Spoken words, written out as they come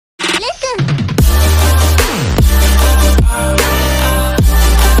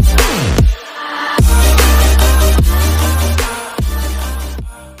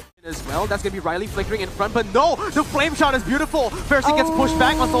that's going to be Riley flickering in front, but no! The flame shot is beautiful! Ferxiic gets pushed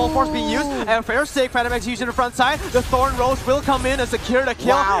back on Soul Force being used, and Ferxiic, Phantom Execution in the front side. The Thorn Rose will come in and secure the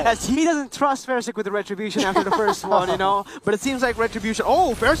kill, as he doesn't trust Ferxiic with the Retribution after the first one, you know? But it seems like Retribution...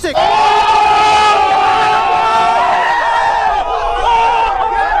 Oh, Ferxiic!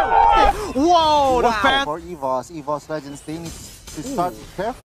 Whoa! The fan... For Evos Legends, they need to start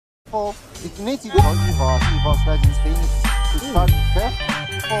careful. Ignited for Evos Legends, they need to start careful.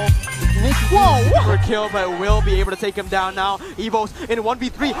 Whoa! Super kill, but will be able to take him down now. Evos in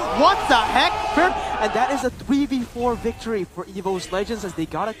 1v3. What the heck? And that is a 3v4 victory for Evos Legends, as they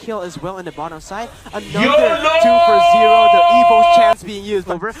got a kill as well in the bottom side. Another 2-0. The Evos chance being used.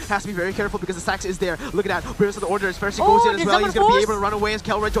 Over has to be very careful because the Sax is there. Look at that. Where's the orders? Ferxiic goes in as well. He's going to be able to run away as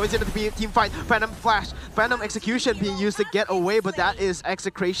Kelra joins into the team fight. Phantom Flash, Phantom Execution being used to get away, but that is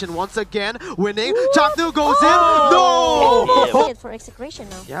Execration once again winning. Chaknu goes in. No! For Execration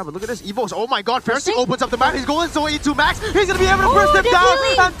now. Yeah, but look at this. Evos. Oh my god. Ferxiic opens up the map. He's going so E2 max. He's going to be able to burst him down.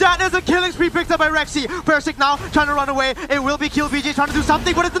 And that is a killing spree picked up by Rexy. Ferxiic now trying to run away. It will be Kill BG trying to do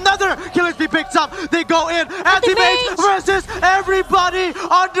something, but it's another killing spree picked up. They go in. Anti-mage versus everybody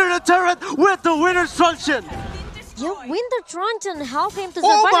under the turret with the winner's truncheon. Yeah, Winter Truncheon help him to survive.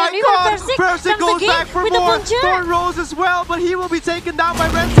 Oh my god! Ferxiic goes back for more. Thorn Rose as well, but he will be taken down by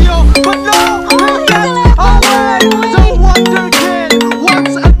Rencio. But no! He gets away! The Wonder Kid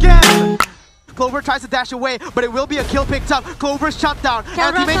once again! Clover tries to dash away, but it will be a kill picked up. Clover's shut down.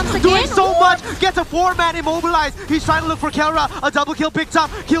 Anti-mage doing so much. Gets a 4-man immobilized. He's trying to look for Kelra. A double kill picked up.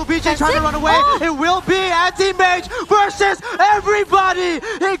 Kill BJ trying to run away. It will be Anti-mage versus everybody.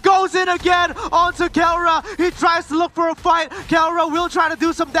 He goes in again onto Kelra. He tries to look for a fight. Kelra will try to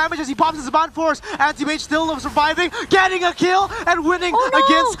do some damage as he pops his Band Force. Anti-mage still surviving, getting a kill and winning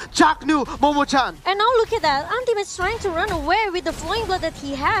against Chaknu Momo-chan. And now look at that. Anti-mage trying to run away with the flowing blood that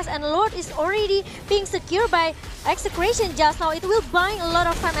he has, and Lord is already being secured by Execration just now. It will buy a lot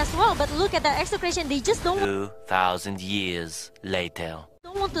of time as well, but look at that Execration, they just don't 2,000 years later.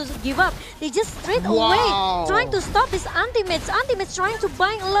 Don't want to give up. They just straight away trying to stop this Anti-mage. Anti-mage trying to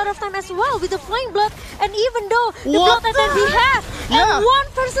buy a lot of time as well with the flying blood, and even though the blood that he has, and one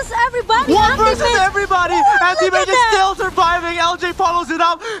versus everybody. One versus everybody. Anti-mage is still surviving. LJ follows it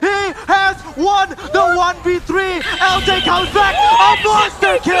up. He has won the 1v3. LJ comes back. A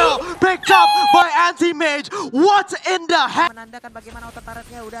monster kill picked up by Anti-mage. What in the heck? Menandakan bagaimana otot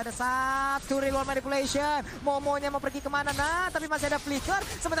turretnya udah ada satu real manipulation. Momonya mau pergi kemana? Nah, tapi masih ada flicker.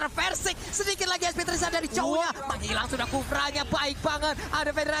 Sementara Ferxiic sedikit lagi SP tersisa dari jauhnya. Menghilang sudah kufranya, baik banget.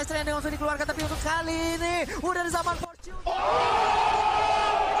 Ada Federation yang langsung dikeluarkan, tapi untuk kali ini udah ada zaman fortune.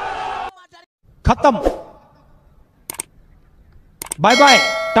 खत्म bye bye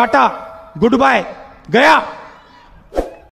tata good bye गया